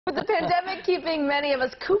With the pandemic keeping many of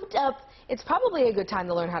us cooped up, it's probably a good time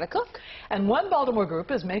to learn how to cook. And one Baltimore group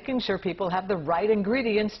is making sure people have the right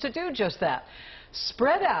ingredients to do just that.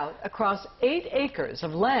 Spread out across 8 acres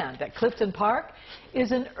of land at Clifton Park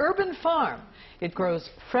is an urban farm. It grows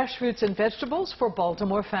fresh fruits and vegetables for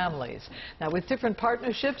Baltimore families. Now, with different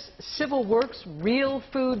partnerships, Civil Works Real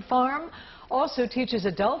Food Farm also teaches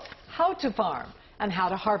adults how to farm and how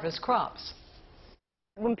to harvest crops.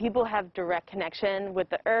 When people have direct connection with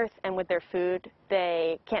the earth and with their food,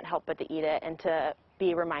 they can't help but to eat it and to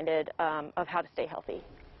be reminded of how to stay healthy.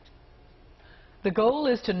 The goal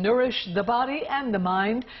is to nourish the body and the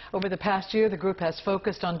mind. Over the past year, the group has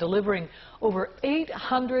focused on delivering over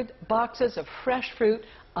 800 boxes of fresh fruit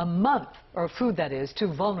a month, or food that is,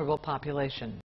 to vulnerable populations.